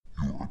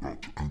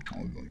a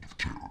world of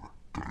terror,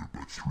 guided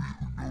by three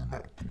who know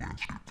not the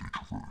landscape they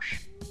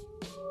traverse.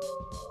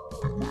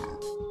 Beware,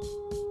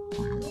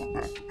 for you are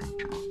about to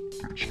enter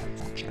the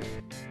Discomfort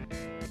Zone.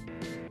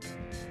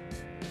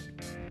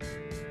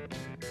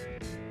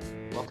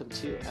 Welcome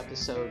to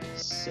episode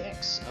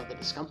 6 of the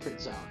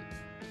Discomfort Zone.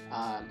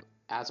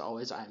 As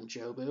always, I'm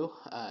Jobu,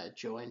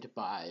 joined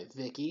by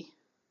Vicky.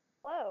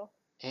 Hello.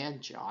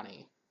 And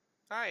Johnny.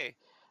 Hi.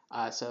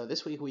 So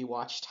this week we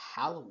watched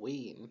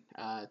Halloween,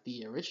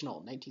 the original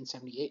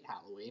 1978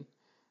 Halloween.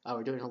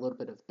 We're doing a little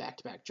bit of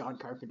back-to-back John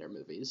Carpenter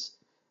movies.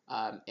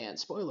 And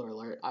spoiler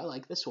alert, I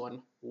like this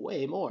one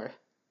way more.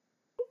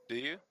 Do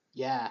you?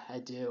 Yeah, I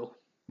do.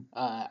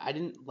 I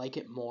didn't like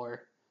it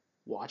more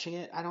watching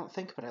it, I don't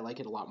think, but I like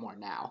it a lot more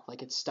now.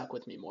 Like, it stuck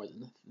with me more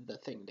than the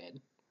Thing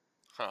did.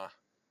 Huh.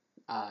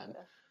 I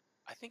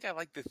think I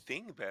like The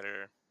Thing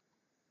better.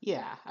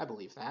 Yeah, I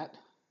believe that.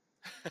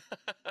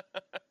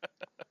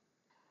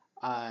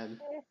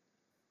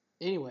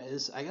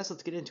 Anyways, I guess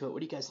let's get into it. What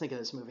do you guys think of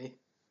this movie?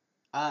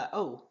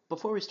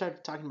 Before we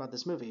start talking about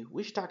this movie,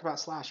 we should talk about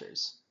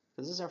slashers.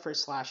 This is our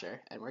first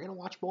slasher, and we're going to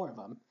watch more of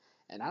them.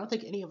 And I don't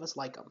think any of us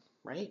like them,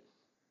 right?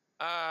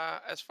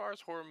 As far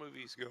as horror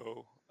movies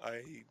go,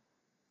 I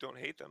don't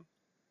hate them.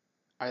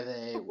 Are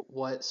they,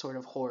 what sort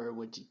of horror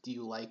do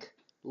you like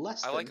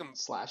less than like them,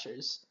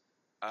 slashers?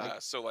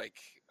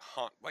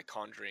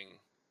 Conjuring,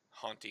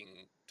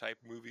 haunting type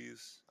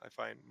movies, I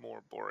find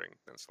more boring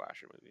than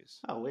slasher movies.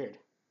 Oh, weird.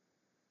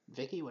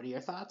 Vicky, what are your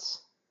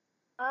thoughts?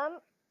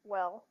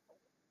 Well,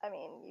 I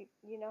mean,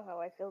 you know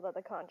how I feel about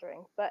The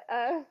Conjuring, but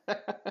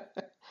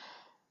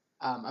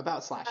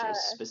about slashers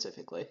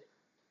specifically.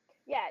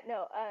 Yeah,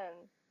 no, I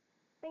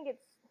think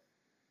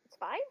it's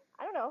fine.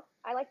 I don't know.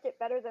 I liked it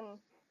better than,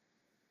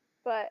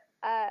 but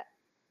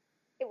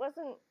it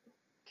wasn't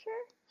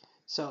sure.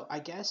 So I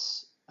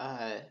guess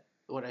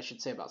what I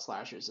should say about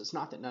slashers is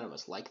not that none of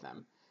us like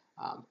them.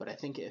 But I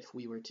think if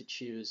we were to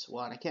choose,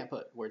 well, and I can't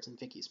put words in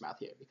Vicky's mouth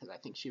here because I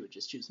think she would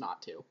just choose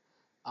not to.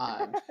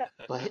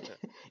 But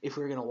if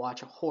we were going to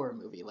watch a horror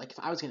movie, like if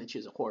I was going to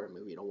choose a horror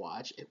movie to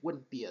watch, it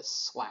wouldn't be a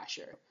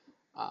slasher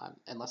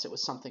unless it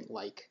was something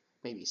like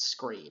maybe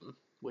Scream,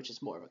 which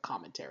is more of a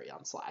commentary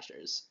on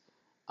slashers,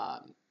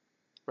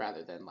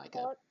 rather than like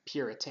a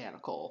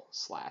puritanical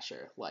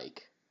slasher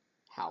like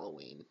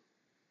Halloween.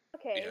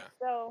 Okay, yeah.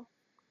 So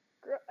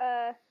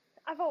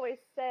I've always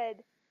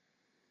said,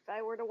 if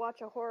I were to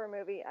watch a horror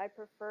movie, I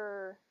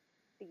prefer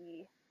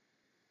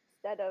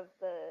instead of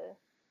the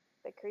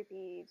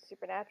creepy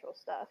supernatural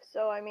stuff.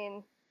 So I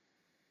mean,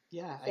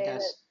 yeah, I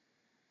guess.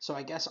 So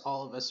I guess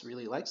all of us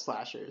really like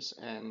slashers,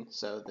 and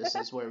so this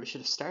is where we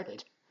should have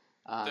started.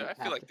 I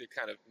feel like they're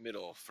kind of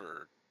middle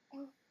for,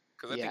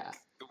 because I think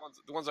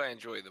the ones I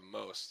enjoy the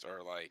most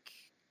are like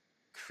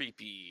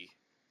creepy,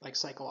 like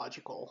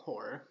psychological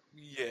horror.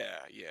 Yeah,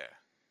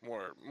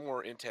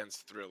 more intense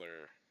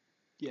thriller.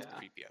 Yeah,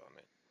 creepy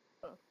element.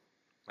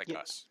 Like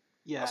Us.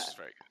 Yeah. Us is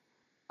very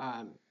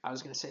good. I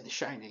was going to say The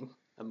Shining,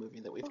 a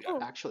movie that we've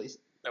actually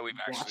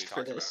watched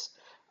for this.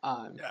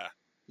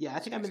 Yeah, I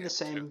think I'm in the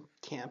same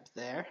camp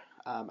there.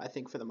 I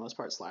think for the most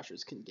part,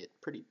 slashers can get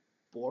pretty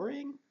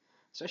boring,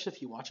 especially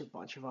if you watch a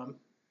bunch of them.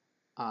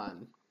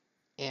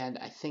 And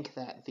I think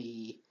that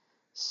the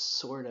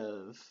sort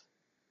of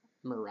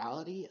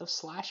morality of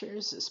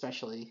slashers,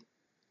 especially,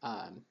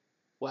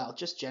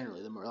 just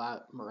generally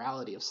the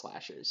morality of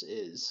slashers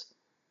is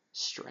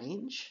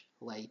strange.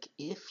 Like,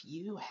 if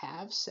you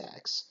have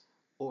sex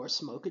or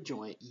smoke a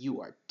joint,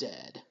 you are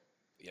dead.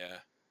 Yeah.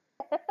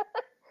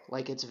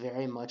 Like, it's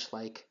very much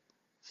like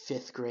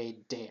 5th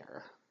grade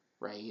dare,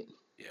 right?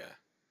 Yeah.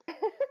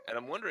 And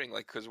I'm wondering,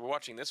 like, because we're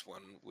watching this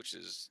one, which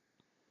is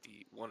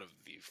one of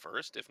the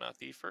first, if not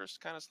the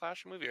first kind of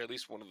slasher movie, or at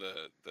least one of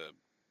the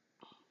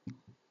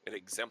it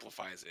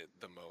exemplifies it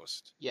the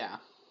most. Yeah.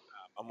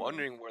 I'm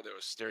wondering where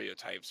those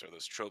stereotypes or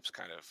those tropes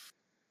kind of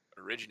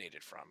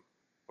originated from.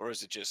 Or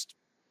is it just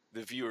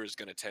the viewer is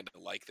going to tend to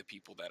like the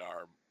people that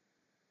are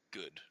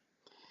good?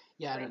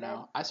 Yeah, I don't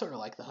know. I sort of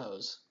like the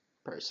hose,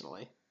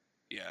 personally.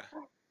 Yeah.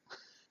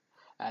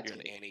 You're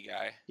an Annie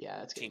guy? Yeah,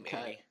 that's Team cut.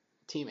 Annie.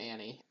 Team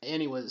Annie.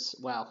 Annie was,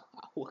 well,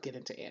 we'll get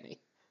into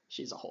Annie.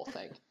 She's a whole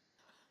thing.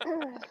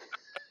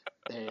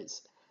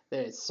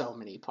 There's so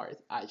many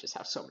parts. I just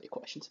have so many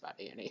questions about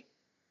Annie.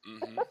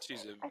 Mm-hmm. The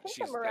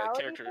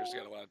character's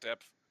got a lot of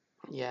depth.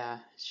 Yeah,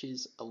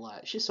 she's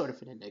sort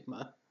of an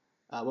enigma.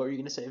 What were you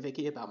going to say,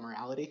 Vicky, about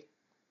morality?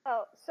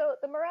 Oh, so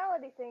the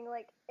morality thing,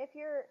 like, if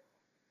you're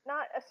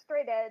not a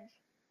straight edge,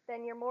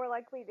 then you're more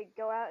likely to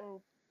go out and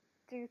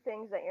do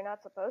things that you're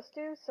not supposed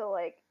to. So,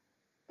 like,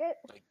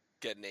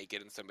 get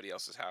naked in somebody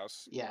else's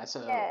house. Yeah,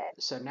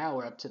 so now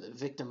we're up to the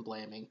victim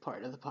blaming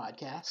part of the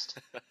podcast.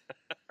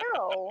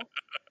 No.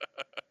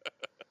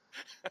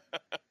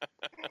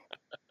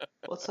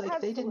 Well, it's like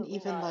they didn't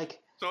even not. like.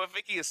 So what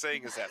Vicky is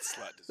saying is that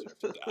slut deserves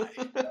to die.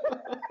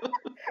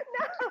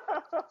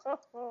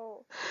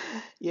 No.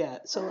 Yeah,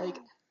 so like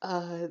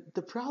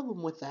the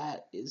problem with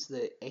that is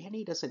that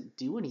Annie doesn't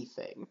do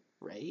anything,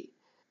 right?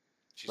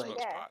 She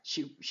smokes pot.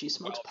 She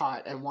smokes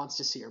pot and wants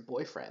to see her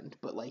boyfriend,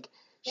 but like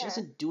she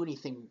doesn't do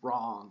anything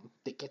wrong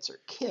that gets her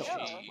killed,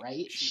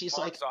 right? She's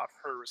like off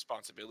her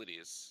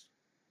responsibilities.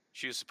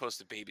 She was supposed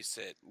to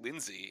babysit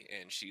Lindsay,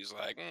 and she's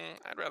like,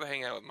 I'd rather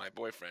hang out with my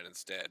boyfriend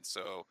instead.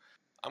 So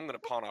I'm gonna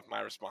pawn off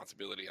my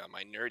responsibility on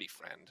my nerdy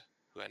friend,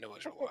 who I know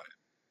is alive.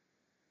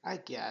 I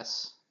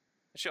guess.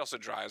 She also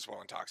drives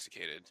while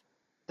intoxicated.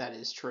 That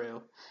is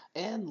true.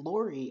 And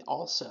Lori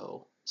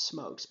also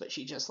smokes, but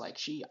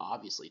she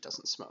obviously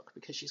doesn't smoke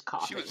because she's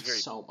coughing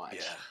so much.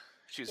 Yeah,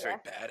 she was very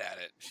bad at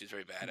it. She's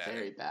very bad at it.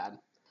 Very bad.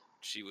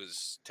 She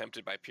was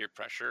tempted by peer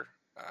pressure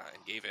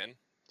and gave in.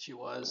 She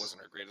was. It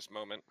wasn't her greatest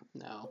moment.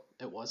 No,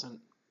 it wasn't.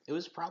 It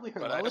was probably her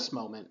lowest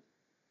moment.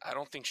 I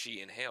don't think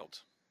she inhaled.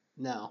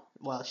 No.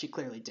 Well, she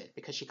clearly did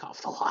because she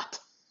coughed a lot.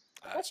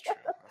 That's true.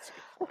 That's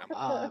a good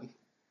point.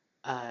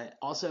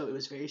 Also, it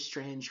was very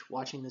strange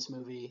watching this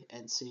movie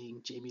and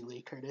seeing Jamie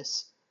Lee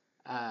Curtis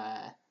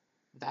that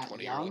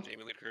 20-year-old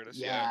Jamie Lee Curtis.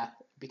 Yeah,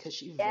 because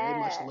she very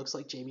much looks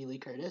like Jamie Lee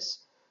Curtis.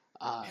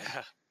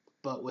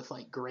 But with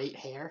like great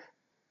hair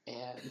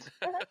and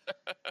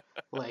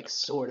like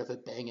sort of a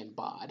banging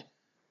bod.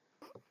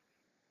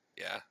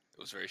 Yeah, it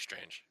was very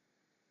strange.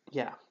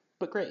 Yeah,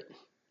 but great.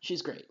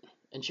 She's great,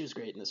 and she was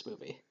great in this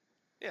movie.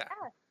 Yeah.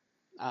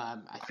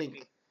 I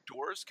think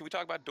Doors. Can we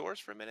talk about Doors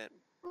for a minute?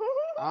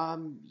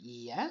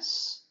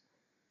 Yes.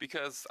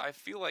 Because I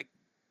feel like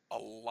a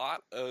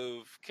lot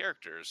of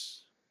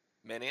characters,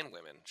 men and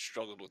women,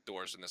 struggled with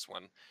doors in this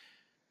one.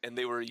 And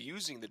they were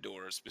using the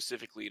doors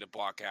specifically to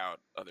block out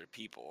other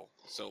people.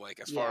 So, like,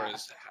 as far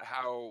as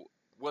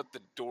what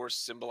the doors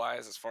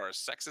symbolize as far as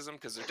sexism,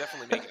 because they're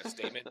definitely making a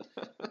statement.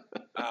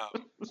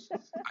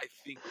 I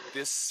think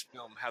this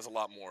film has a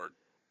lot more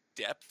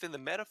depth in the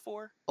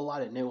metaphor. A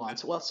lot of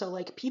nuance. Well, so,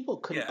 like, people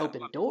couldn't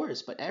open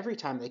doors, but every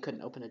time they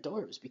couldn't open a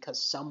door, it was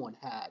because someone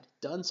had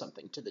done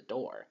something to the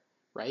door,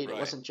 right? It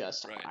wasn't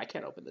just, I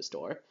can't open this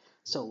door.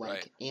 So,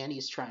 like,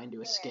 Annie's trying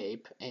to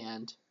escape,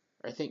 and...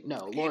 I think,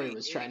 Lori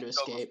was trying to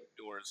escape.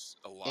 Doors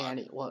a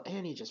lot.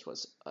 Annie just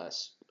was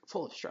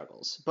full of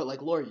struggles. But,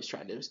 like, Lori was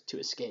trying to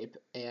escape,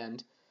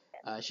 and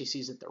she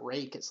sees that the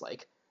rake is,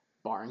 like,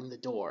 barring the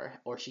door,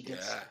 or she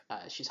gets,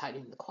 she's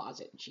hiding in the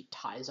closet, and she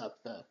ties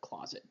up the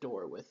closet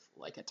door with,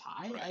 like, a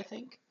tie, I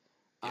think.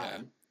 Yeah.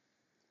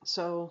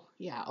 So,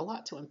 yeah, a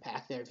lot to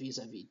unpack there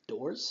vis-a-vis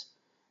doors.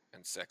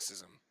 And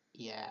sexism.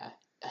 Yeah.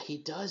 He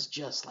does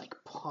just, like,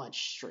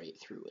 punch straight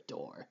through a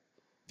door.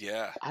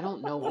 Yeah. I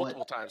don't know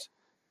Multiple times.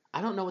 I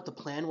don't know what the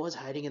plan was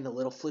hiding in the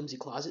little flimsy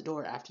closet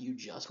door after you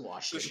just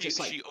washed it.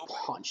 She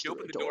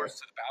opened the doors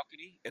to the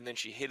balcony, and then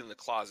she hid in the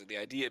closet. The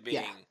idea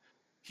being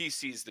he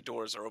sees the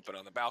doors are open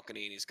on the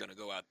balcony, and he's going to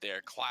go out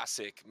there.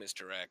 Classic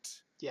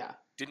misdirect. Yeah.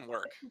 Didn't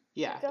work.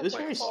 Yeah, it was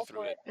very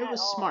it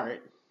was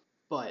smart,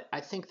 but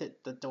I think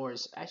that the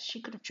doors,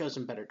 she could have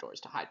chosen better doors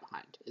to hide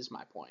behind, is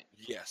my point.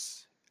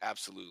 Yes,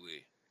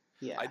 absolutely.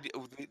 Yeah.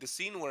 The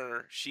scene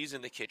where she's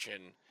in the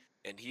kitchen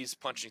and he's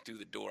punching through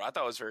the door, I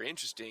thought was very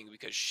interesting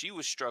because she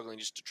was struggling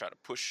just to try to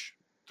push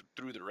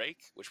through the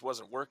rake, which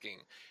wasn't working.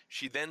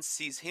 She then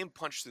sees him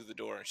punch through the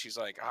door, and she's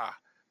like,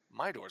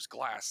 my door's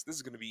glass. This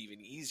is going to be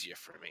even easier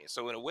for me.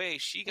 So in a way,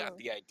 she got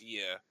the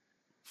idea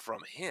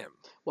from him.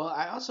 Well,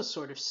 I also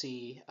sort of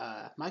see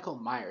Michael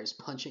Myers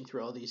punching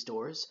through all these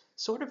doors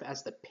sort of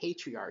as the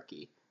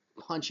patriarchy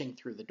punching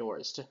through the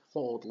doors to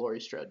hold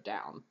Laurie Strode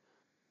down.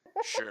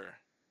 Sure.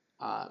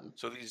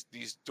 So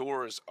these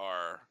doors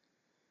are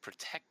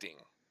protecting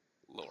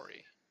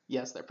Laurie.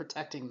 Yes, they're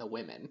protecting the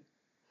women.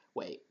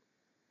 Wait,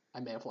 I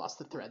may have lost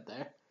the thread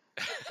there.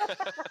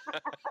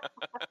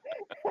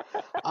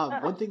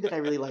 One thing that I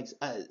really liked,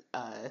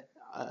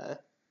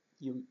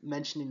 you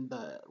mentioning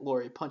the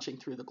Laurie punching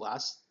through the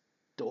glass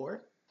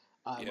door.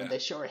 When they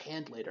show her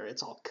hand later,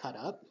 it's all cut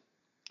up,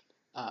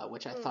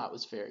 which I thought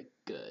was very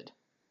good.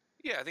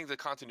 Yeah, I think the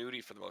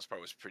continuity for the most part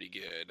was pretty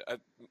good.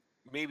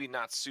 Maybe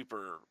not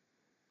super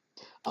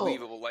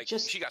believable.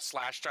 She got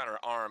slashed on her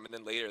arm, and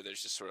then later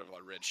there's just sort of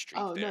a red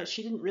streak there. No,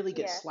 she didn't really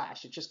get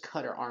slashed. It just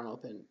cut her arm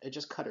open. It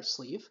just cut her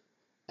sleeve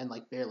and,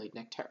 like, barely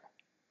nicked her.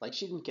 Like,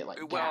 she didn't get, like,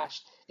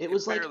 gashed. It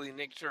was barely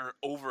nicked her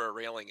over a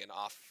railing and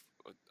off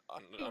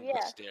on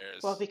the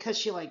stairs. Well, because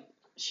she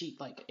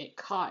it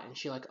caught and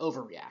she, like,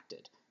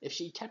 overreacted. If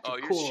she kept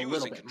it cool a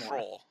little bit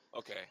more.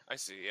 Okay, I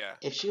see, yeah.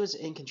 If she was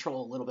in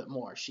control a little bit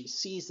more, she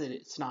sees that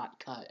it's not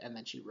cut, and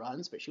then she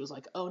runs, but she was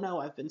like, oh no,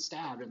 I've been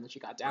stabbed, and then she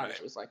got down, and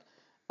she was like,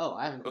 oh,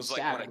 I haven't been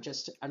stabbed,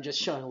 I'm just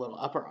showing a little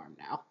upper arm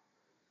now.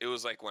 It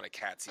was like when a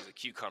cat sees a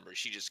cucumber,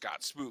 she just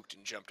got spooked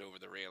and jumped over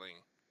the railing.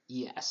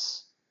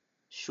 Yes.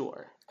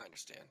 Sure. I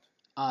understand.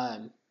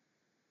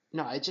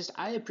 No,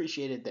 I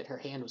appreciated that her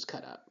hand was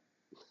cut up.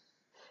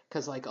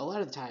 Because, like, a lot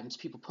of the times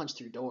people punch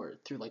through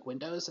like,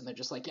 windows, and they're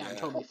just like, I'm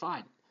totally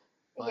fine.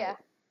 But,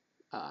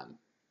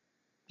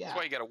 That's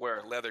why you gotta wear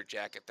a leather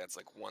jacket that's,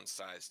 like, one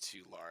size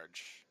too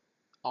large.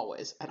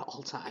 Always, at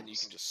all times. And you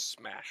can just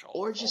smash all.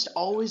 Or just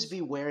always be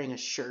wearing a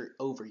shirt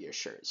over your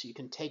shirt, so you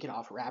can take it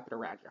off, wrap it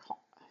around your hand,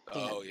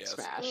 and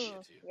smash.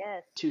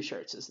 Yes. 2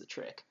 shirts is the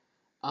trick.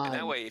 And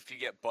that way, if you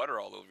get butter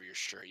all over your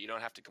shirt, you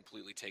don't have to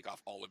completely take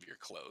off all of your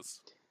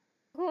clothes.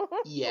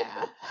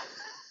 Yeah.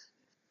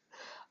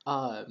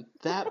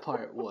 That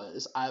part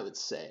was, I would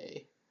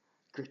say,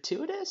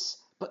 gratuitous,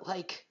 but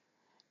like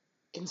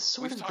in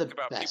sort of the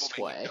best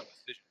way.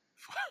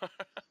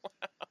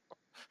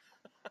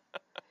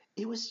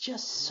 It was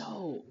just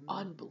so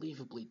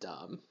unbelievably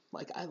dumb.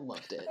 Like, I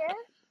loved it. Yeah.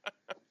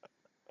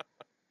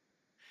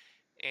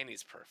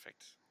 Annie's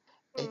perfect.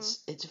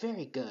 It's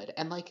very good.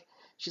 And like,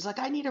 she's like,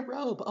 I need a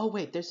robe. Oh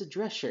wait, there's a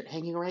dress shirt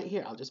hanging right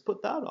here. I'll just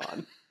put that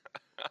on.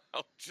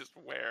 I'll just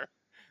wear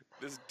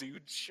this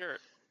dude's shirt.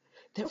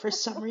 That for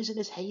some reason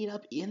is hanging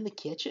up in the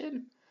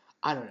kitchen.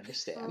 I don't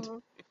understand.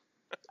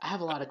 I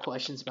have a lot of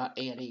questions about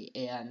Annie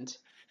and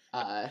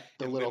the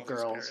little Lindsay's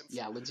girls. Parents.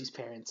 Yeah, Lindsay's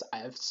parents. I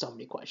have so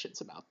many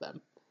questions about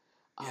them.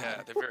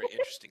 Yeah, they're very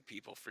interesting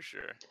people for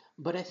sure.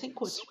 But I think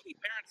so many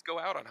parents go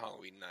out on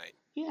Halloween night.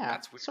 Yeah,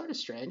 that's weird. Sort of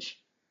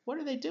strange. What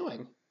are they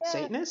doing? Yeah.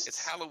 Satanists?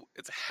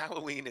 It's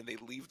Halloween and they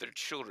leave their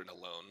children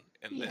alone.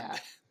 And then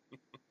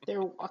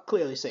they're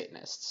clearly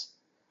Satanists.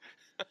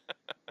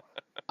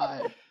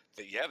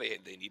 Yeah,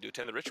 they need to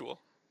attend the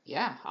ritual.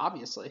 Yeah,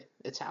 obviously.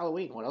 It's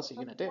Halloween. What else are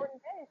you going to do?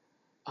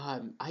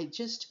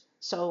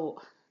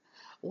 So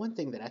one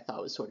thing that I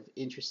thought was sort of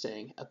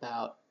interesting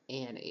about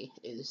Annie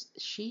is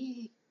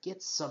she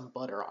gets some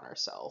butter on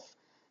herself,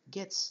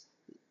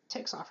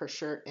 takes off her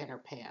shirt and her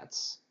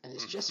pants, and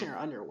is just in her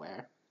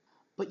underwear.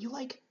 But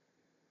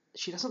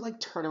she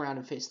doesn't turn around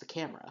and face the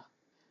camera,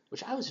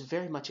 which I was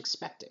very much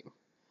expecting,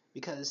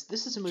 because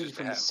this is a movie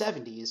from the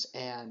 70s,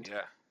 and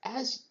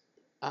as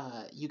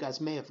you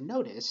guys may have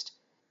noticed,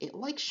 it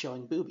likes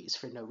showing boobies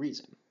for no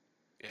reason.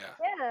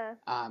 Yeah.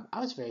 I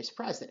was very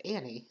surprised that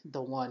Annie,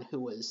 the one who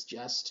was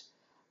just,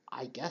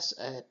 I guess,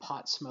 a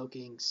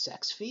pot-smoking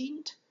sex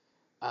fiend,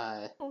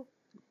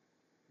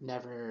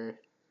 never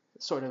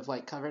sort of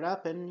covered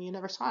up, and you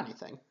never saw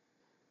anything.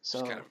 So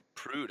she's kind of a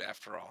prude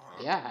after all,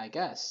 huh? Yeah, I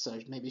guess. So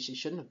maybe she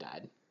shouldn't have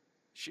died.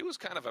 She was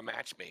kind of a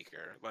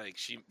matchmaker.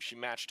 She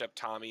matched up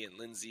Tommy and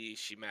Lindsay.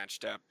 She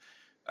matched up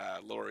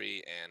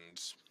Lori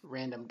and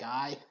random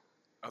guy.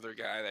 Other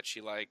guy that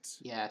she liked.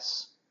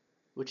 Yes.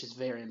 Which is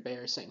very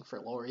embarrassing for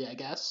Lori, I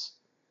guess.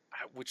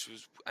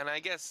 And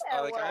I guess, I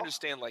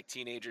understand,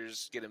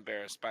 teenagers get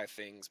embarrassed by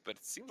things, but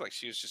it seems like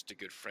she was just a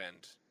good friend.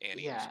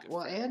 Annie was a good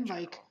friend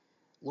and,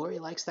 Lori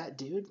likes that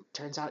dude.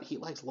 Turns out he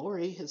likes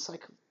Lori. It's,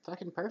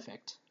 fucking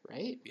perfect,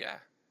 right? Yeah.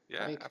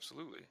 Yeah,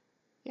 absolutely.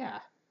 Yeah.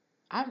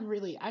 I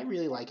really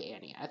like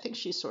Annie. I think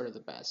she's sort of the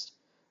best.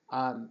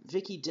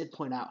 Vicky did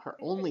point out her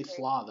only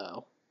flaw,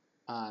 though,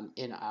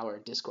 in our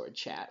Discord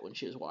chat when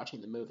she was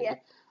watching the movie. Yeah.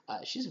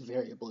 She's a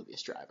very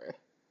oblivious driver.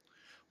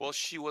 Well,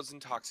 she was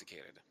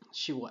intoxicated.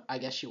 I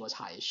guess she was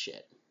high as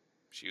shit.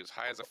 She was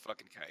high as a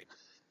fucking kite.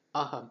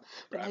 But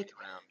around.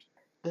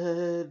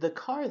 The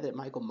car that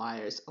Michael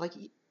Myers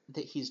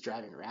that he's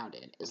driving around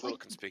in is a little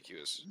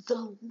conspicuous.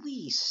 The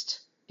least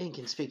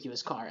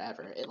inconspicuous car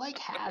ever. It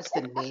has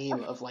the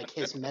name of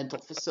his mental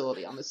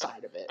facility on the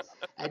side of it,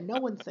 and no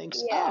one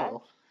thinks,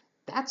 oh,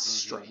 that's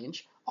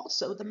strange.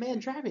 Also, the man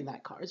driving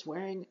that car is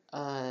wearing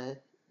a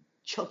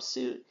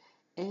jumpsuit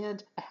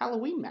and a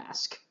Halloween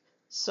mask.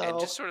 And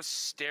just sort of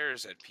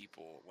stares at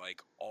people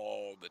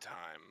all the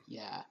time.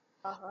 Yeah.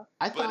 But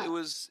it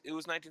was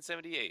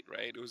 1978,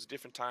 right? It was a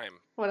different time.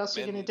 What else are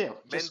you gonna do?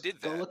 Just did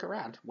that. Go look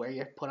around.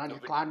 Put on your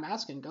clown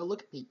mask and go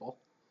look at people.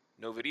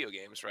 No video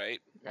games,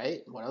 right?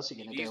 Right. What else are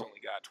you gonna do? He's only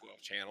got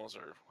 12 channels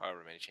or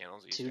however many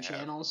channels. 2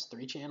 channels,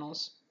 3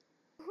 channels.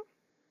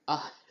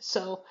 I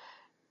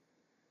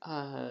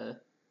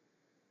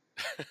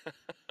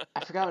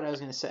forgot what I was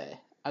gonna say.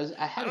 I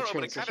had a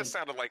transition. But it kind of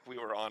sounded like we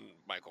were on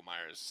Michael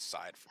Myers'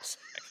 side for a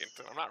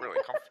second. I'm not really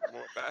comfortable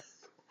with that.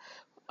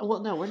 Well,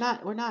 no, we're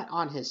not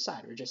on his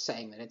side. We're just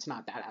saying that it's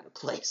not that out of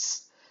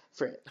place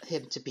for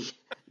him to be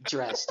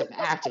dressed and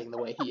acting the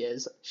way he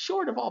is,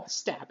 short of all the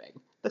stabbing.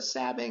 The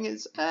stabbing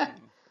is,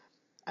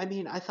 I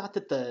mean, I thought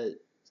that the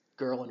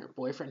girl and her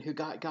boyfriend who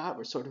got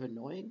were sort of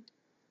annoying,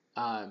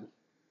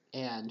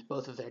 and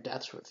both of their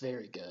deaths were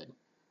very good.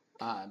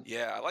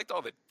 Yeah, I liked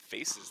all the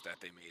faces that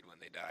they made when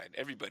they died.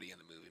 Everybody in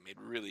the movie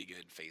made really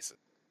good faces.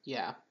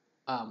 Yeah.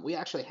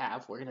 We're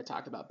going to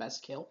talk about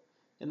Best Kill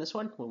in this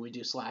one when we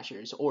do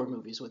slashers or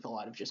movies with a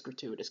lot of just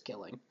gratuitous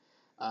killing.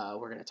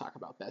 We're going to talk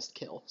about Best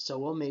Kill. So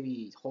we'll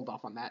maybe hold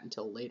off on that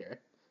until later.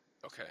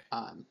 Okay.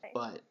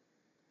 But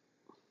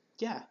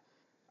yeah.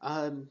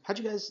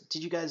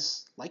 Did you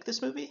guys like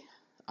this movie?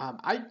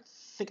 I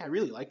think I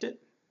really liked it.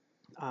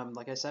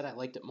 Like I said, I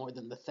liked it more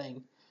than The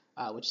Thing,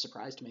 which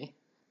surprised me.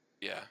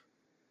 Yeah.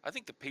 I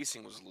think the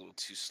pacing was a little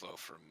too slow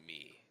for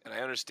me, and I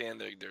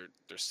understand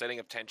they're setting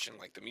up tension.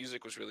 The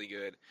music was really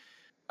good.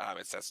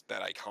 It's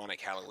that iconic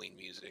Halloween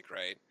music,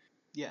 right?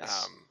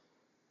 Yes.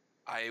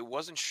 I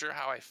wasn't sure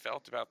how I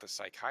felt about the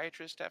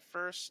psychiatrist at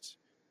first,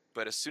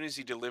 but as soon as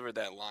he delivered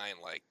that line,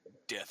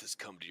 "Death has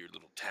come to your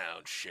little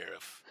town,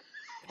 sheriff."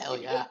 Hell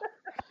yeah.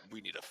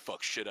 We need to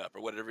fuck shit up, or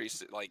whatever he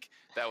said.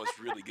 That was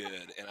really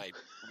good, and I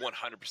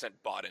 100%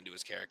 bought into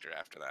his character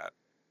after that.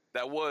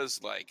 That was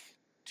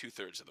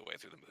 2/3 of the way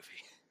through the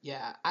movie.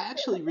 Yeah, I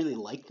actually really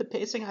liked the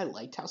pacing. I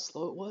liked how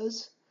slow it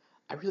was.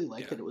 I really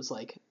like that it was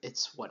like,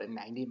 it's what, a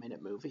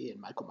 90-minute movie, and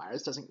Michael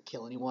Myers doesn't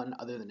kill anyone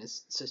other than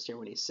his sister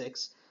when he's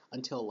 6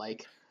 until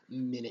like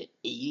minute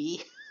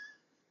 80.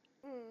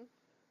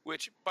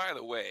 Which, by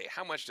the way,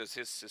 how much does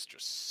his sister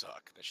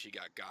suck that she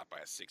got by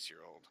a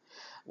 6-year-old?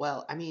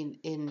 Well, I mean,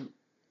 in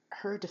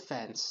her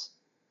defense,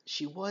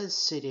 she was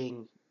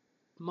sitting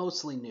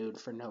mostly nude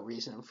for no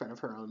reason in front of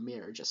her own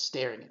mirror, just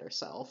staring at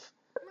herself.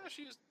 No,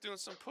 she was doing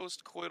some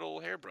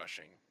post-coital hair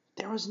brushing.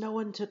 There was no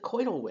one to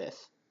coital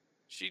with.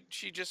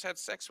 She just had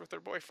sex with her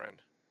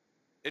boyfriend.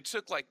 It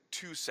took like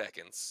 2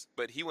 seconds,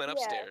 but he went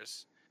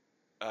upstairs.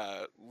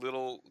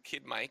 Little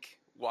kid Mike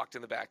walked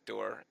in the back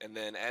door, and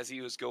then as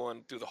he was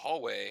going through the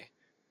hallway,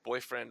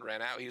 boyfriend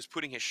ran out. He was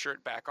putting his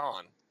shirt back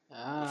on,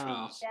 which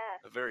was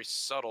a very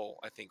subtle,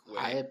 I think,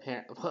 way.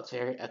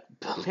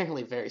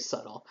 Apparently very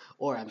subtle,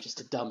 or I'm just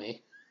a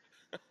dummy.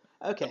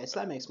 Okay, so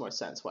that makes more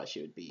sense why she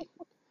would be.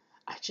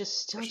 I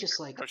just sitting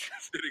on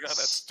that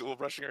stool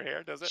brushing her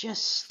hair, does it?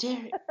 Just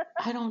staring.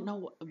 I don't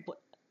know what.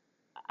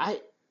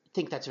 I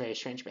think that's very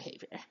strange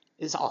behavior,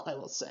 is all I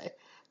will say.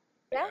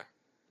 Yeah.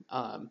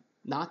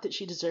 Not that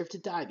she deserved to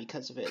die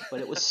because of it, but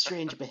it was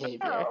strange behavior.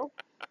 No.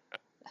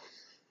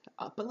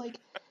 But like,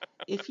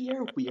 if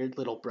your weird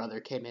little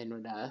brother came in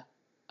with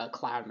a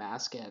clown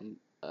mask and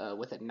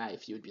with a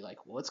knife, you would be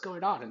like, well, what's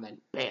going on? And then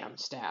bam,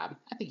 stab.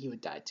 I think he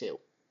would die too.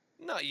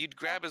 No, you'd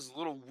grab his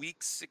little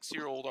weak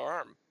 6-year-old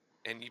arm,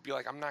 and you'd be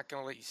like, I'm not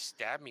going to let you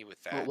stab me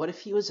with that. Well, what if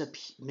he was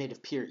made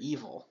of pure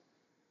evil?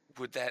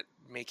 Would that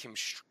make him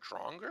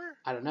stronger?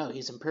 I don't know.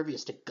 He's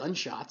impervious to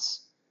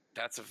gunshots.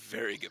 That's a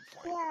very good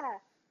point.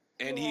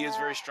 Yeah. And he is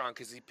very strong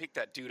because he picked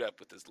that dude up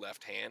with his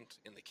left hand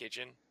in the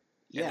kitchen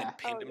and then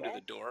pinned him to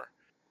the door.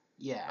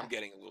 Yeah. I'm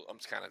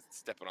kind of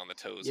stepping on the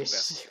toes of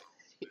best.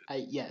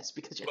 Yes,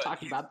 because you're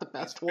talking about the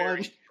best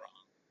one.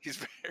 He's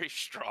very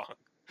strong.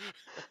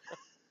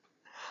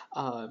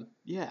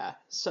 Yeah,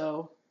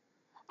 so,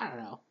 I don't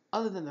know.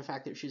 Other than the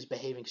fact that she was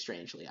behaving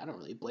strangely, I don't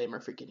really blame her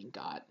for getting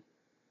got.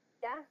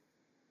 Yeah.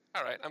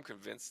 All right, I'm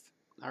convinced.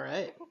 All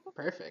right,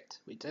 perfect.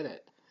 We did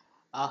it.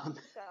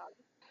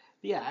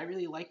 Yeah, I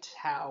really liked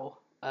how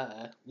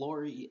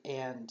Laurie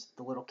and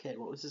the little kid,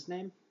 what was his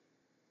name?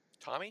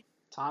 Tommy?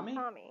 Tommy,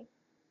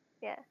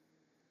 yeah.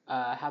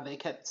 How they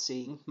kept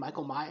seeing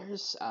Michael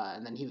Myers,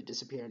 and then he would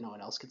disappear and no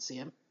one else could see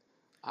him.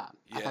 I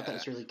thought that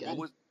was really good.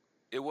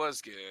 It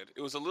was good.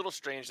 It was a little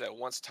strange that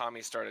once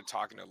Tommy started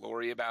talking to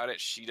Laurie about it,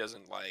 she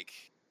doesn't, like,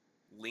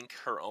 link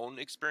her own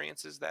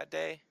experiences that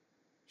day.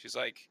 She's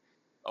like,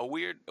 a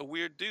weird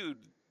dude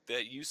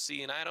that you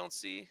see and I don't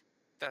see?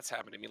 That's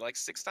happened to me like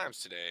 6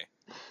 times today.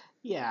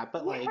 Yeah,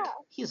 but like,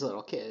 he's a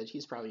little kid.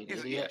 He's probably an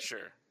idiot. Yeah,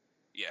 sure.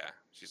 Yeah.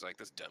 She's like,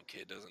 this dumb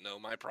kid doesn't know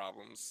my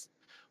problems.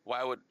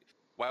 Why would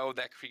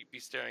that creep be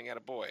staring at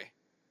a boy?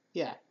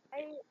 Yeah.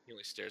 He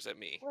only stares at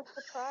me. I was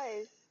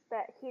surprised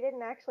that he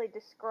didn't actually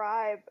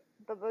describe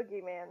the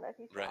boogeyman that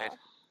he saw. Right.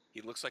 He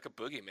looks like a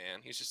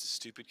boogeyman. He's just a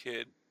stupid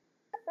kid.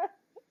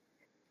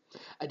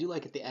 I do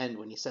like at the end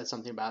when he said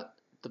something about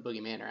the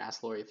boogeyman or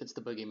asked Laurie if it's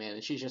the boogeyman,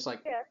 and she's just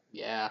like,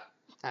 yeah,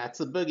 that's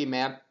the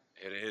boogeyman.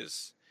 It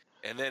is.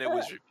 And then it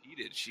was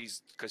repeated.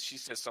 Because she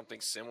says something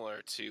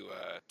similar to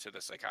the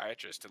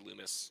psychiatrist, to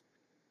Loomis.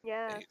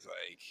 Yeah. And he's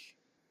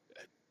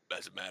like,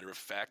 as a matter of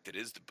fact, it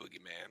is the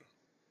boogeyman.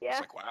 Yeah. It's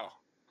like, wow.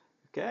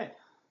 Okay.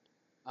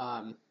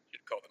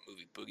 You'd call the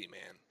movie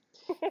Boogeyman.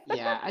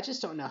 Yeah, I just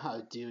don't know how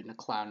a dude in a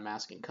clown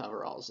mask and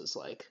coveralls is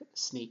like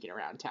sneaking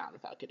around town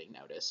without getting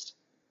noticed.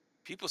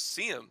 People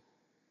see him,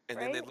 and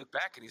then they look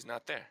back and he's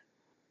not there.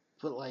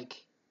 But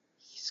like,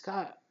 he's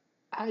got.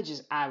 I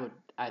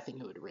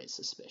think it would raise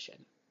suspicion.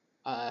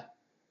 But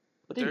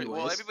anyways,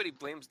 well, everybody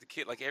blames the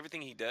kid. Like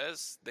everything he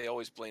does, they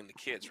always blame the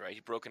kids, right? He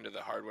broke into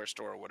the hardware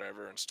store or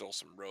whatever and stole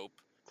some rope,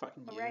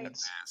 fucking dudes, right. a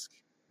mask,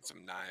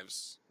 some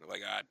knives. They're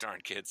like,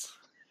 darn kids.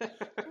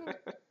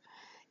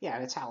 Yeah,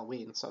 and it's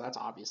Halloween, so that's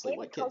obviously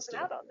what kids do.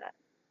 Out on that.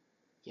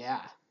 Yeah.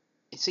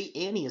 See,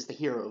 Annie is the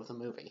hero of the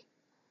movie.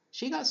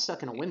 She got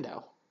stuck in a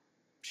window.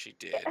 She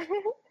did.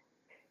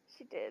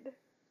 She did.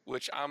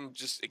 Which I'm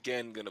just,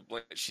 again, going to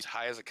blame. She's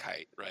high as a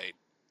kite, right?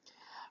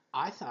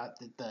 I thought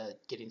that the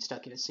getting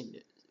stuck in a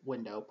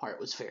window part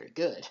was very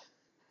good.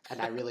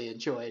 And I really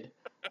enjoyed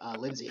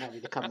Lindsay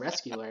having to come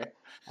rescue her.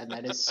 And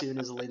then as soon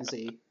as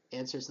Lindsay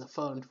answers the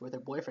phone with her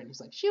boyfriend,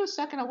 he's like, she was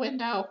stuck in a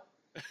window.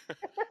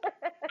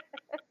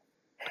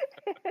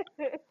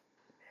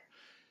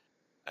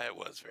 It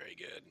was very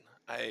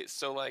good.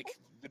 So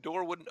the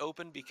door wouldn't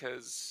open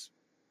because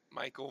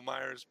Michael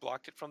Myers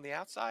blocked it from the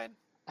outside?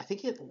 I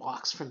think it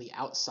locks from the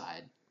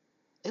outside.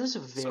 It was a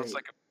very... So it's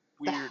like a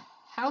weird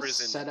house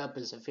prison setup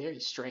is a very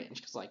strange,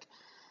 because like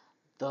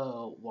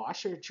the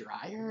washer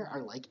dryer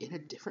are like in a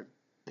different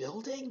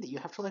building that you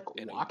have to like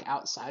walk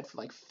outside for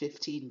like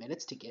 15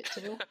 minutes to get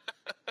to.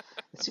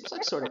 It seems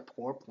like sort of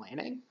poor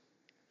planning.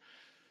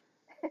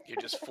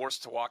 You're just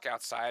forced to walk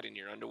outside in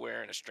your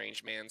underwear and a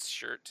strange man's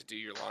shirt to do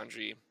your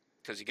laundry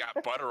because you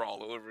got butter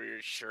all over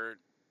your shirt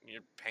and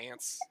your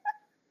pants.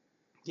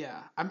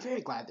 Yeah, I'm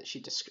very glad that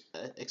she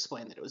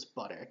explained that it was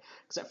butter.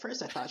 Because at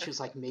first I thought she was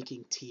like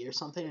making tea or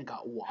something and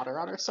got water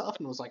on herself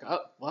and was like, oh,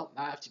 well,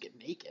 now I have to get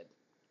naked.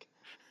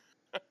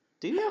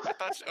 Do you? I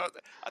thought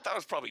it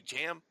was probably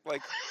jam.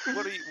 Like,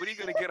 what are you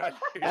gonna get on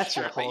your that's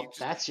shirt?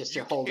 That's just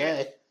your whole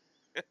day.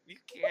 You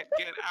can't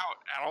get out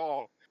at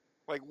all.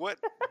 Like what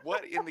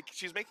in the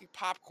she's making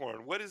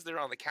popcorn. What is there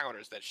on the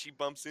counters that she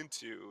bumps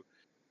into?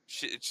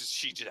 She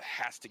just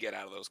has to get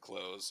out of those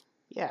clothes.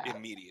 Yeah.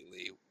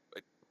 Immediately.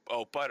 Like,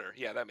 oh, butter.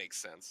 Yeah, that makes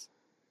sense.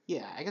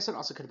 Yeah, I guess it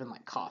also could have been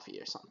like coffee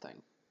or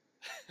something.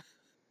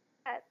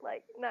 At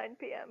like 9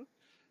 p.m.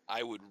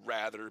 I would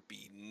rather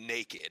be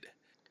naked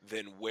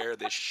than wear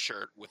this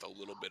shirt with a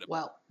little bit of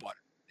butter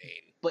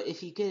stain. But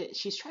if you get it,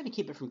 she's trying to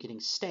keep it from getting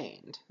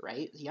stained,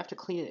 right? You have to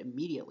clean it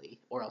immediately,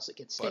 or else it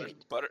gets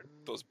stained.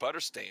 Those butter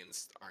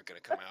stains aren't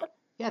going to come out.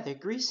 Yeah, they're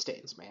grease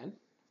stains, man.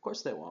 Of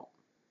course they won't.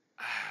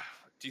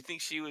 Do you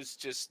think she was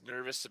just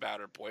nervous about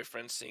her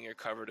boyfriend seeing her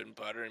covered in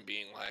butter and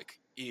being like,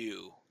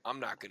 ew, I'm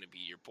not going to be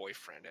your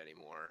boyfriend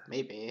anymore?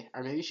 Maybe.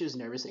 Or maybe she was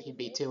nervous that he'd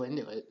be too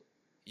into it.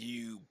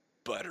 You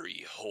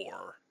buttery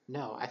whore.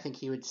 No, I think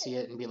he would see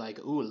it and be like,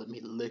 ooh, let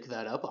me lick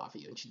that up off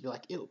of you. And she'd be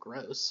like, ew,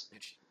 gross.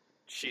 And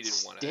she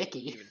didn't want to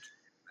even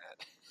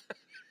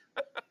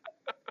that.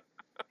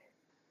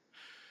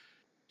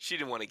 She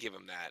didn't want to give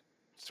him that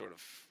sort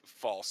of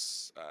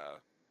false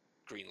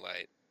green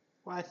light.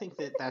 Well, I think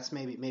that's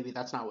maybe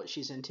that's not what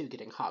she's into,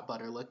 getting hot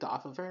butter licked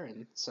off of her,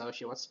 and so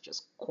she wants to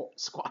just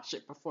squash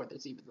it before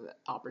there's even the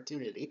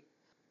opportunity.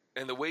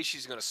 And the way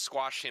she's going to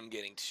squash him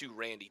getting too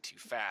randy too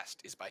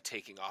fast is by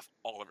taking off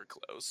all of her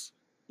clothes.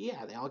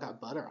 Yeah, they all got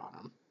butter on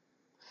them.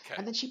 Okay.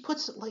 And then she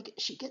gets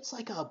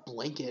like a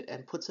blanket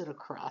and puts it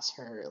across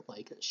her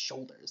like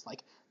shoulders.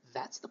 Like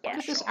that's the part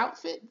of this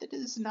outfit that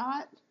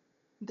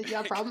you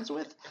have problems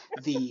with.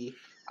 I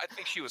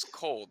think she was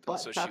cold, but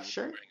so she was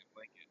wearing a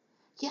blanket.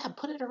 Yeah,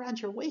 put it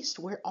around your waist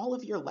where all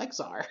of your legs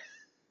are.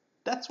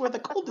 That's where the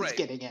cold is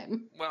getting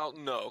in. Well,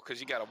 no, because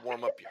you got to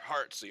warm up your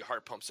heart so your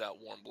heart pumps out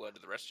warm blood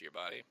to the rest of your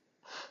body.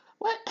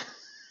 What?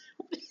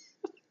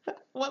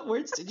 What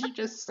words did you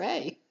just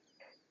say?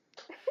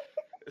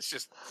 It's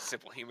just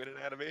simple human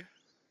anatomy.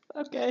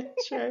 Okay,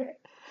 sure.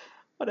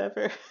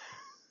 Whatever.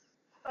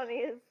 Funny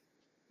is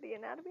the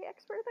anatomy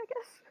expert,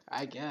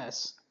 I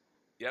guess.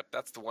 Yep,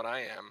 that's the one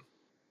I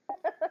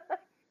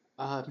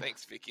am.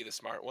 Thanks, Vicky, the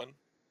smart one.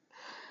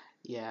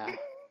 Yeah.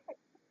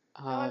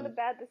 I'm the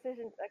bad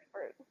decisions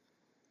expert.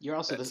 You're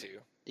also that too.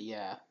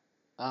 Yeah.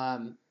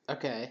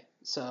 Okay,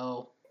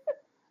 so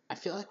I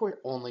feel like we're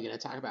only going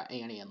to talk about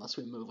Annie unless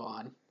we move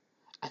on.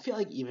 I feel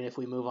like even if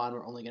we move on,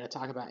 we're only going to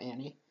talk about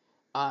Annie.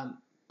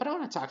 But I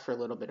want to talk for a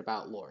little bit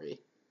about Laurie.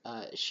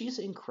 She's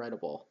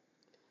incredible.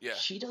 Yeah.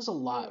 She does a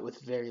lot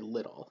with very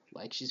little.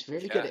 Like, she's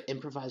very good at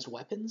improvised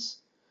weapons.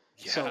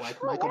 Yeah. So,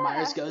 like, Michael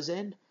Myers goes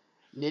in,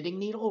 knitting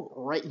needle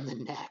right in the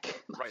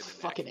neck. Right in the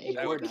fucking neck.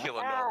 That would kill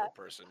a normal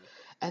person.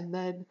 And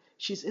then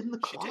she's in the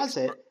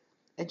closet,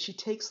 and she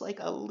takes, like,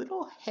 a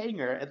little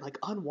hanger and, like,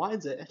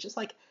 unwinds it and just,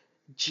 like,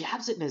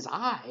 jabs it in his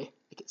eye.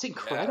 Like, it's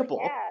incredible.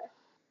 Yeah.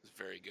 It's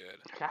very good.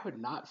 Like, I would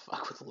not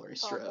fuck with Laurie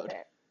Strode.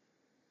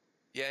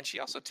 Yeah, and she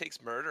also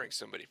takes murdering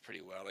somebody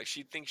pretty well. Like,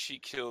 she thinks she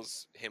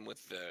kills him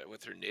with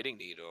her knitting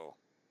needle.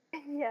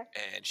 Yeah.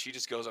 And she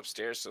just goes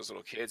upstairs to those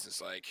little kids and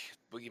is like,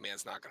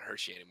 Boogeyman's not going to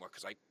hurt you anymore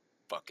because I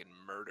fucking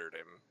murdered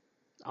him.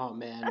 Oh,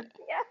 man.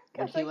 Yeah.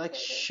 When he, like,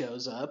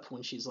 shows up,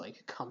 when she's,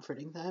 like,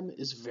 comforting them,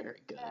 is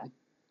very good. Yeah.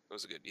 It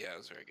was good. Yeah, it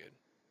was very good.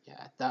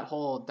 Yeah, that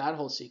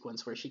whole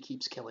sequence where she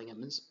keeps killing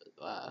him is,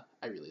 I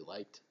really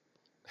liked.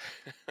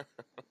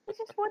 He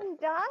just wouldn't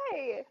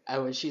die.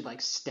 When she, like,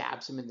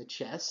 stabs him in the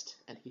chest,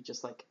 and he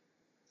just, like,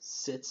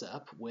 sits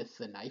up with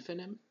the knife in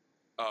him.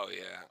 Oh,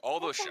 yeah. All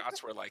those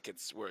shots where, like,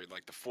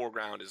 the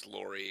foreground is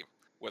Laurie,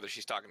 whether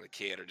she's talking to the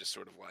kid or just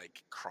sort of,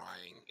 like,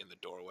 crying in the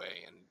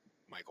doorway, and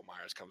Michael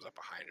Myers comes up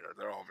behind her.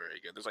 They're all very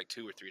good. There's, like,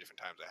 2 or 3 different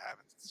times that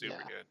happens. It's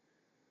super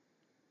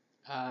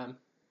good.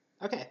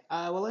 Okay.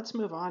 Well, let's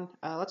move on.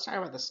 Let's talk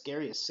about the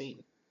scariest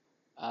scene.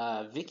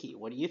 Vicky,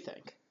 what do you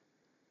think?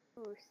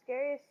 Ooh,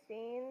 scariest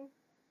scene?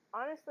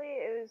 Honestly,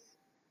 it was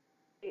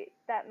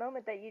that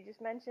moment that you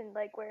just mentioned,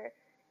 like, where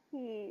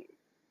he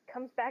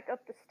comes back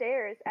up the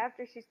stairs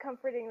after she's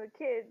comforting the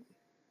kids.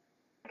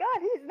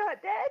 God, he's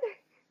not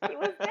dead! He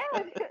was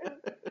dead!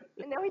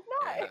 And now he's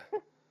not! Yeah.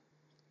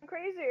 I'm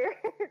crazier,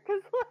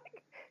 because,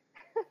 like,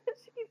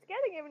 she keeps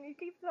getting him and he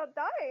keeps not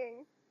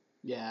dying.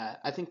 Yeah,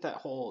 I think that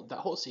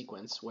whole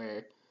sequence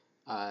where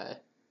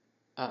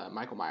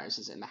Michael Myers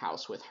is in the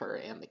house with her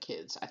and the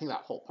kids, I think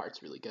that whole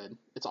part's really good.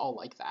 It's all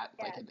like that.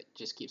 Yeah. Like, it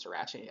just keeps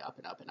ratcheting up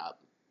and up and up.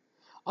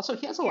 Also,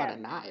 he has a lot of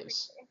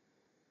knives.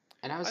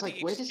 And I was like,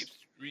 where does... keeps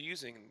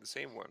reusing the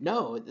same one.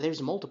 No,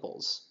 there's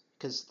multiples.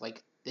 Because,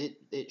 like,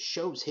 it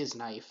shows his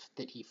knife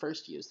that he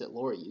first used, that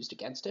Laurie used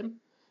against him,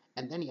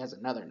 and then he has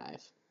another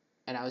knife.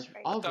 And I was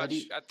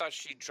already. I thought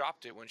she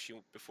dropped it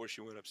before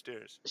she went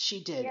upstairs.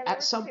 She did. Yeah,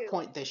 At some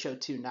point, they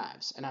showed 2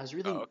 knives, and I was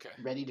really okay.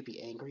 ready to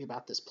be angry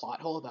about this plot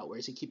hole about where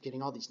does he keep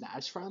getting all these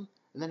knives from.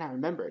 And then I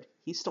remembered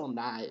he stole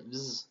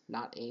knives,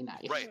 not a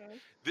knife. Right.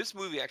 This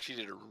movie actually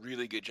did a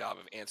really good job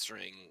of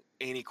answering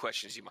any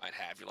questions you might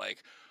have. You're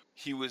like,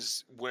 he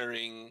was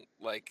wearing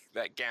like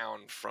that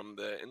gown from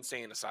the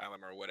insane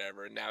asylum or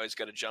whatever, and now he's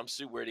got a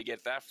jumpsuit. Where'd he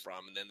get that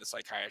from? And then the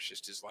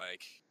psychiatrist is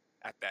like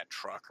at that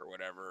truck or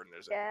whatever, and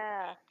there's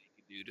a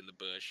dude in the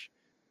bush.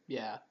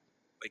 Yeah.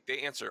 Like, they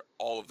answer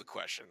all of the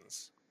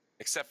questions,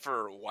 except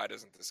for why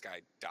doesn't this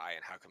guy die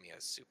and how come he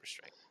has super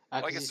strength?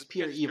 Well, I guess he's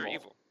pure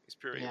evil. He's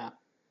pure evil. Yeah.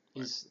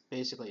 He's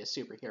basically a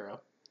superhero.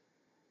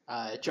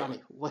 Johnny,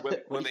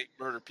 when they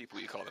murder people,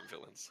 you call them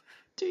villains.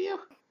 Do you?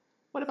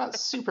 What about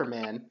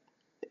Superman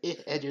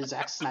and your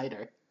Zack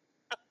Snyder?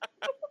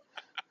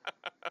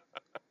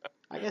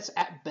 I guess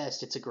at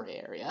best it's a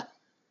gray area.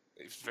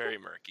 It's very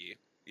murky.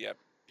 Yep,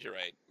 you're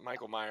right.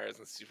 Michael Myers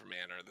and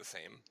Superman are the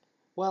same.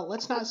 Well,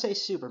 let's not say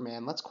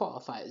Superman. Let's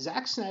qualify it.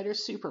 Zack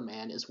Snyder's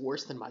Superman is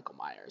worse than Michael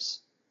Myers.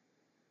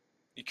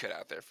 You cut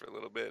out there for a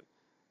little bit.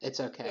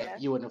 It's okay. Yeah.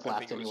 You wouldn't have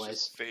laughed anyways.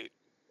 Just fate.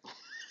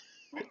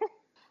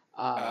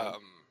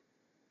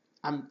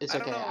 It's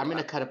okay. I'm going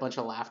to cut a bunch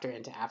of laughter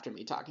into after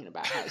me talking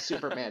about how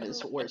Superman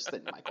is worse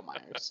than Michael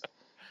Myers.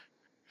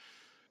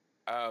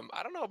 I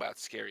don't know about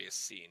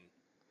scariest scene.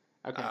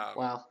 Okay,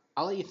 well,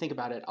 I'll let you think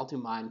about it. I'll do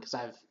mine because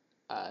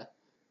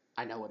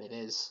I know what it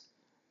is.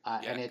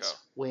 And it's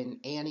when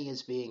Annie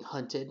is being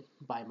hunted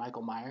by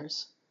Michael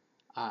Myers,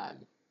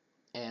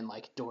 and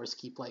like doors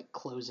keep like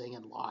closing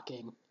and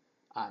locking,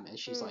 and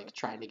she's like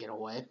trying to get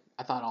away.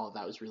 I thought all of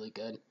that was really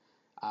good.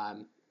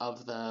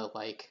 Of the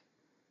like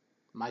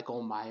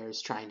Michael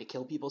Myers trying to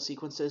kill people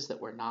sequences that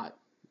were not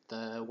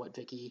what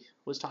Vicky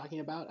was talking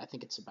about, I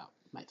think it's about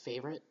my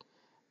favorite.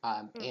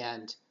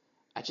 And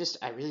I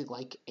really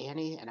like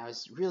Annie, and I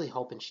was really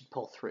hoping she'd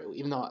pull through,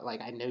 even though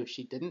like I know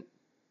she didn't.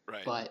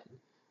 Right. But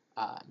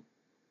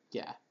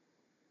yeah.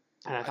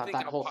 And I thought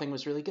that whole thing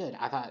was really good.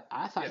 I thought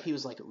he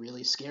was like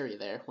really scary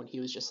there when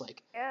he was just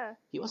like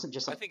he wasn't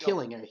just like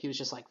killing her, he was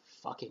just like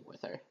fucking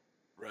with her.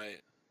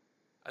 Right.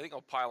 I think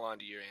I'll pile on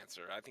to your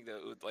answer. I think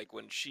that like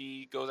when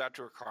she goes out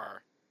to her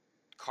car,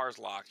 car's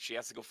locked, she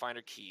has to go find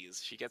her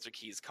keys. She gets her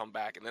keys, come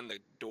back, and then the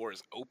door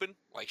is open.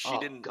 Like she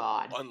didn't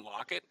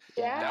unlock it.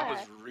 Yeah. That was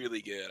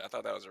really good. I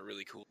thought that was a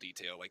really cool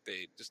detail. Like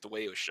just the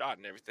way it was shot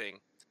and everything.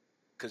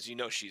 Because you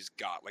know she's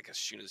got like as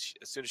soon as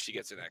she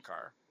gets in that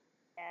car.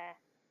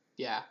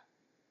 Yeah.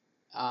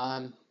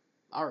 All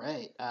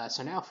right.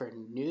 So now for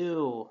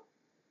new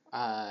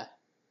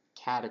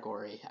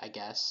category, I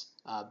guess.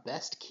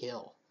 Best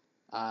kill.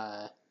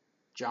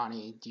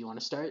 Johnny, do you want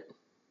to start?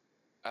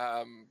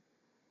 I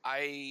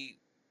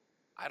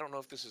don't know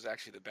if this is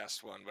actually the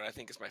best one, but I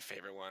think it's my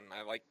favorite one.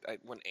 I like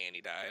when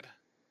Annie died.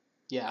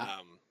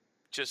 Yeah.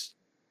 Just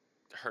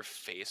her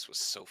face was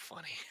so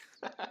funny.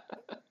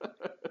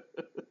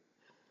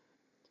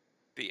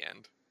 The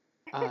end.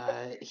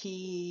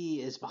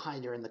 He is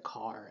behind her in the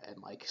car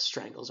and like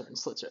strangles her and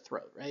slits her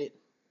throat, right?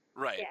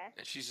 Right. Yeah.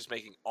 And she's just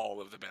making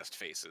all of the best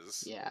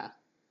faces. Yeah.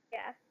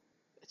 Yeah.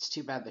 It's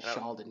too bad the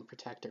shawl didn't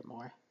protect her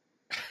more.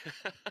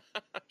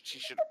 She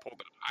should have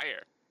pulled it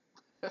higher.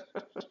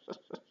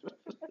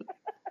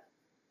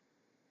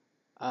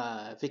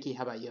 Vicky,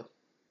 how about you?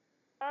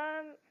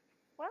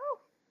 Well,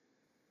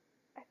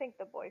 I think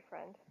the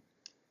boyfriend.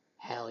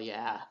 Hell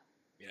yeah.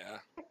 Yeah.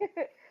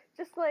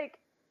 Just like,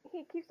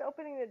 he keeps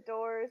opening the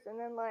doors, and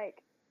then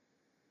like,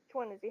 which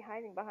one is he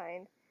hiding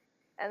behind?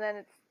 And then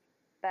it's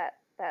that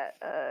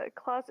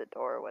closet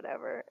door or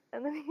whatever,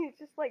 and then he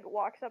just like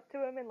walks up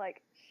to him and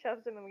like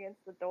shoves him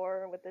against the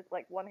door with his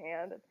like one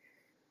hand, and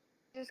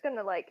he's just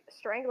gonna like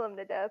strangle him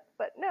to death,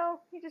 but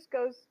no, he just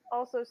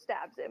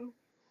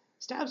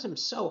stabs him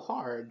so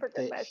hard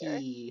that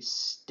he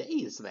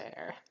stays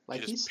there.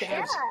 Like he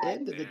stabs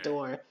into the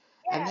door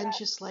and then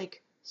just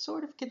like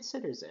sort of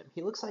considers him.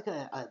 He looks like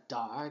a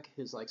dog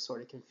who's like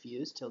sort of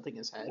confused, tilting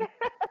his head.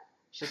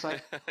 He's just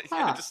like,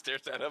 just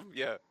stares at him.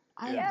 Yeah.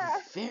 I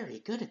am very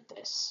good at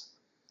this.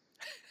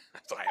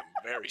 I am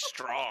very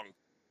strong.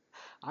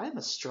 I am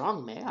a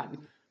strong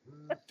man.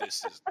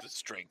 This is the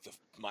strength of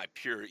my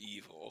pure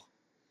evil.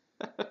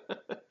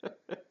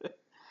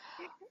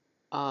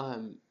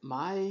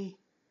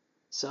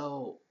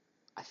 So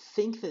I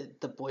think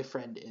that the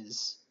boyfriend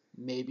is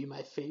maybe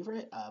my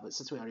favorite, but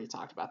since we already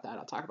talked about that,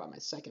 I'll talk about my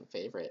second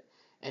favorite,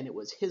 and it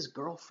was his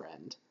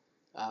girlfriend,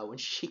 when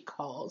she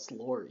calls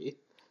Lori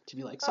to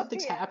be like,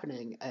 something's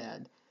happening,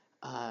 and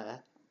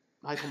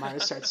Michael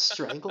Myers starts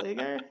strangling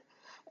her,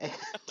 and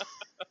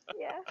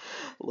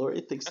Lori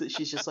thinks that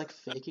she's just like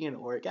faking an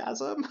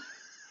orgasm.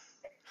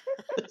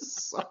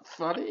 It's so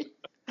funny.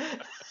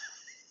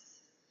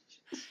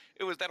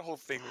 It was, that whole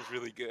thing was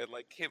really good.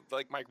 Like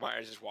Mike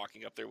Myers just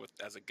walking up there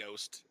as a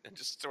ghost and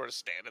just sort of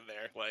standing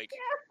there like,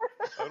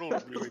 I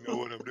don't really know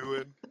what I'm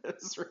doing.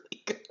 It's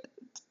really good.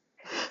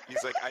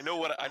 He's like, I know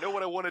what I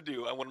want to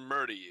do. I want to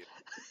murder you.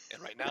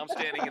 And right now I'm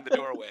standing in the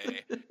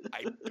doorway.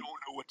 I don't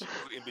know what to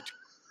do in between.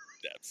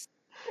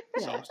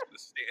 So I'm just going to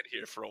stand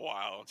here for a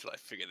while until I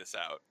figure this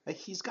out. Like,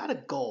 he's got a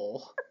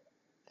goal.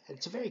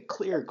 It's a very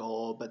clear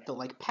goal, but the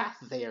path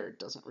there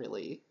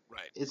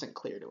isn't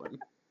clear to him.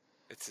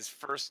 It's his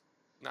first,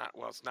 it's not.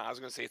 I was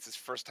going to say it's his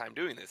first time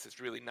doing this. It's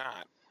really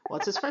not. Well,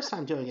 it's his first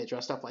time doing it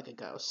dressed up like a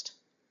ghost.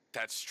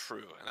 That's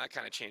true, and that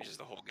kind of changes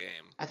the whole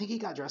game. I think he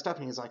got dressed up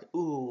and he's like,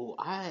 ooh,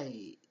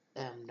 I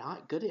am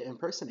not good at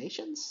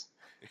impersonations.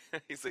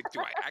 He's like, do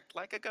I act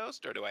like a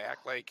ghost, or do I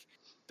act like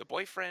the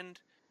boyfriend?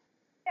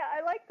 Yeah,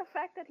 I like the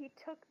fact that he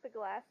took the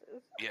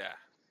glasses. Yeah.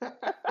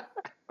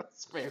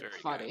 That's very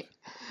funny.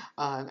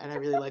 And I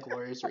really like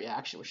Laurie's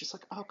reaction, which is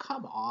like, oh,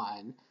 come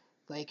on.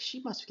 Like,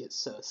 she must get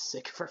so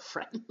sick of her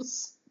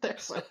friends. They're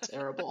so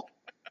terrible.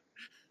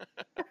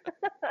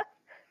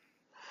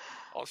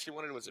 All she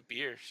wanted was a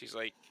beer. She's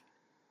like,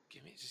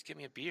 just give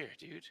me a beer,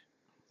 dude.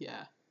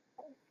 Yeah.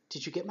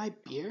 Did you get my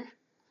beer?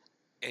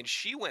 And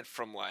she went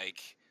from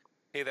like,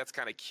 hey, that's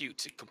kind of cute,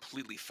 to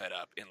completely fed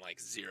up in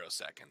like 0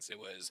 seconds. It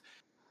was,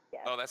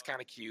 oh, that's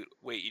kind of cute.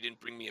 Wait, you didn't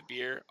bring me a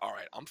beer? All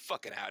right, I'm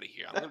fucking out of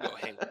here. I'm going to go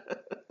hang with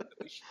her.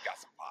 At least she got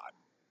some pot.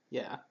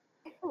 Yeah.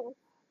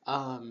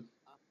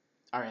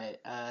 All right,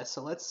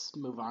 so let's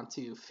move on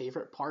to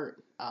favorite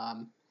part.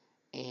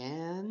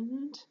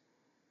 And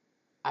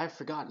I've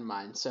forgotten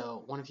mine,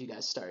 so one of you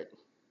guys start.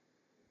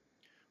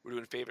 We're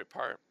doing favorite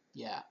part?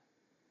 Yeah.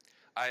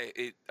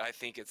 I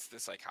think it's the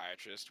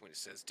psychiatrist when he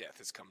says death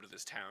has come to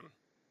this town.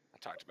 I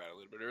talked about it a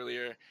little bit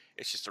earlier.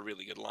 It's just a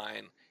really good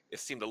line. It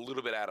seemed a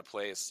little bit out of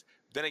place.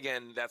 Then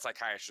again, that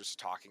psychiatrist is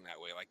talking that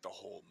way like the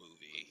whole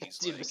movie. He's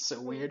Dude, it was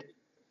so weird.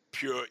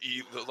 Pure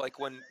evil. Like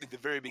when at the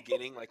very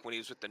beginning, like when he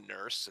was with the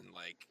nurse and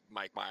like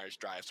Mike Myers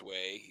drives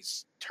away, he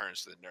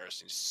turns to the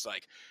nurse and he's just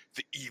like,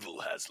 the evil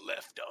has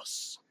left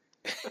us.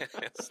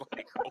 It's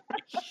like,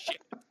 holy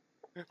shit.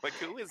 Like,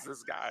 who is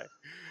this guy?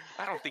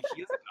 I don't think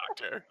he is a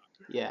doctor.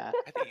 Yeah.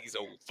 I think he's a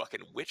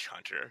fucking witch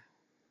hunter.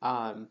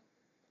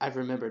 I've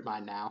remembered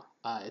mine now.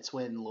 It's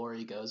when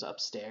Laurie goes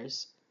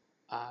upstairs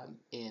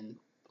in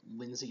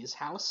Lindsay's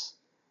house,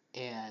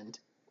 and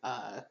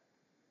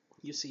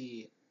you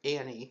see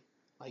Annie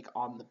like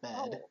on the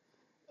bed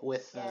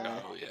with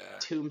the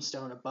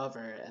tombstone above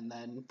her, and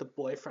then the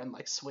boyfriend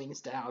like swings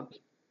down.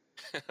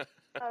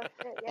 Oh,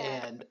 shit,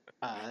 yeah. And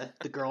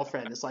the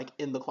girlfriend is like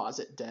in the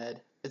closet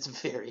dead.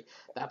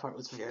 That part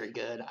was very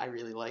good. I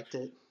really liked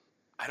it.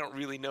 I don't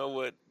really know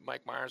what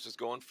Mike Myers was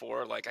going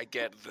for. Like, I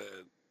get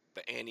the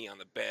Annie on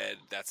the bed,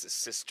 that's his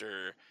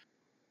sister.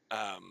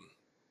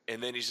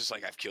 And then he's just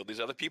like, I've killed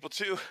these other people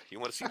too. You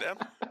want to see them?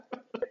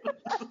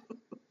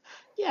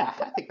 Yeah,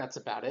 I think that's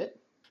about it.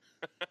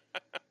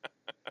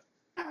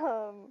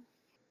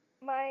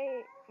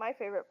 My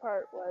favorite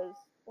part was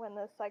when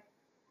the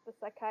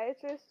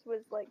psychiatrist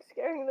was like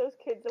scaring those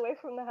kids away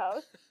from the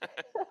house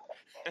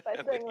by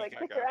saying like,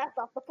 get your ass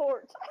off the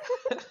porch.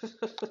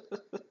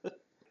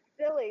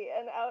 Silly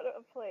and out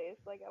of place.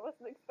 Like, I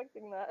wasn't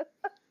expecting that.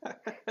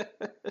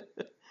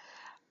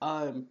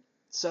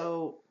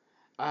 So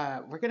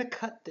we're gonna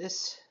cut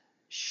this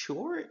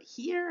short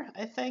here,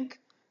 I think.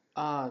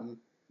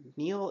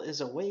 Neil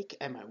is awake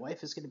and my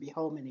wife is gonna be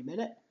home any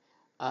minute.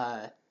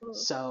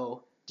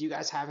 So do you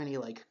guys have any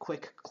like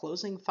quick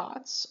closing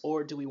thoughts,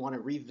 or do we want to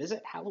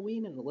revisit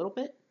Halloween in a little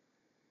bit?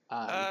 No,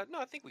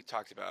 I think we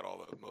talked about all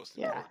the most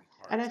important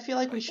parts. And I feel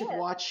like we should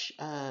watch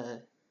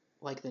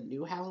like the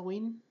new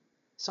Halloween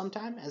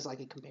sometime as like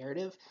a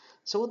comparative.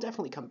 So we'll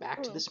definitely come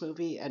back to this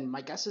movie, and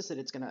my guess is that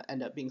it's going to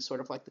end up being sort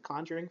of like The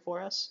Conjuring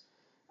for us,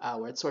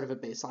 where it's sort of a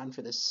baseline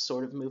for this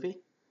sort of movie.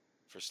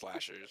 For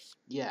slashers.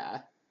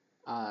 Yeah.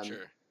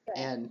 Sure.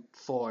 And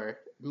for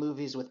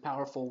movies with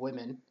powerful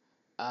women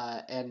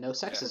and no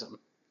sexism. Yeah.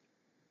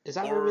 Is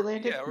that where we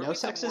landed? Yeah, or no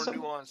sexism? A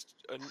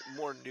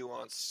more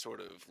nuanced sort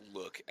of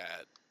look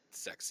at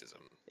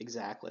sexism.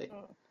 Exactly.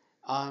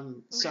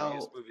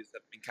 So movies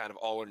that have been kind of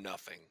all or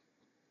nothing.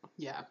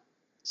 Yeah.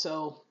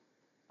 So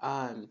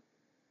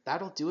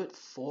that'll do it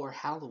for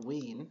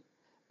Halloween.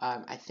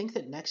 I think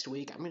that next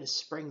week I'm going to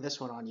spring this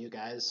one on you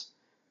guys.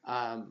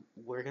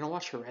 We're going to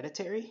watch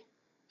Hereditary,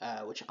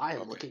 which I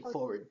am looking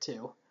forward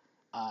to,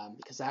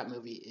 because that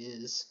movie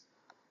is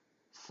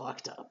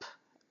fucked up.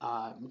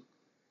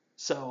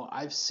 So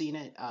I've seen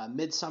it.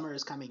 Midsummer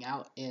is coming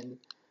out in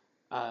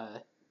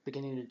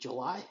beginning of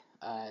July,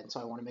 and so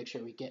I want to make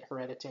sure we get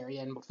Hereditary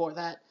in before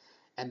that,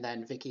 and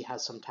then Vicky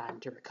has some time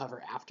to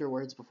recover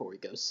afterwards before we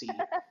go see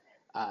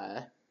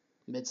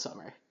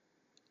Midsummer.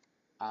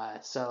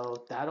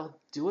 So that'll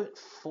do it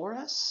for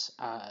us.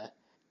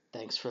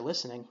 Thanks for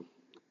listening.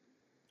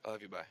 I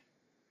love you, bye.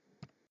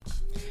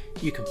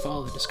 You can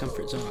follow the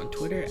Discomfort Zone on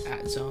Twitter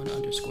at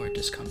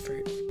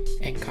 @zone_discomfort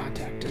and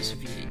contact us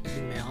via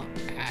email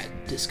at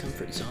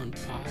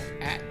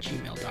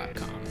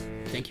discomfortzonepod@gmail.com.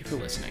 Thank you for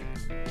listening.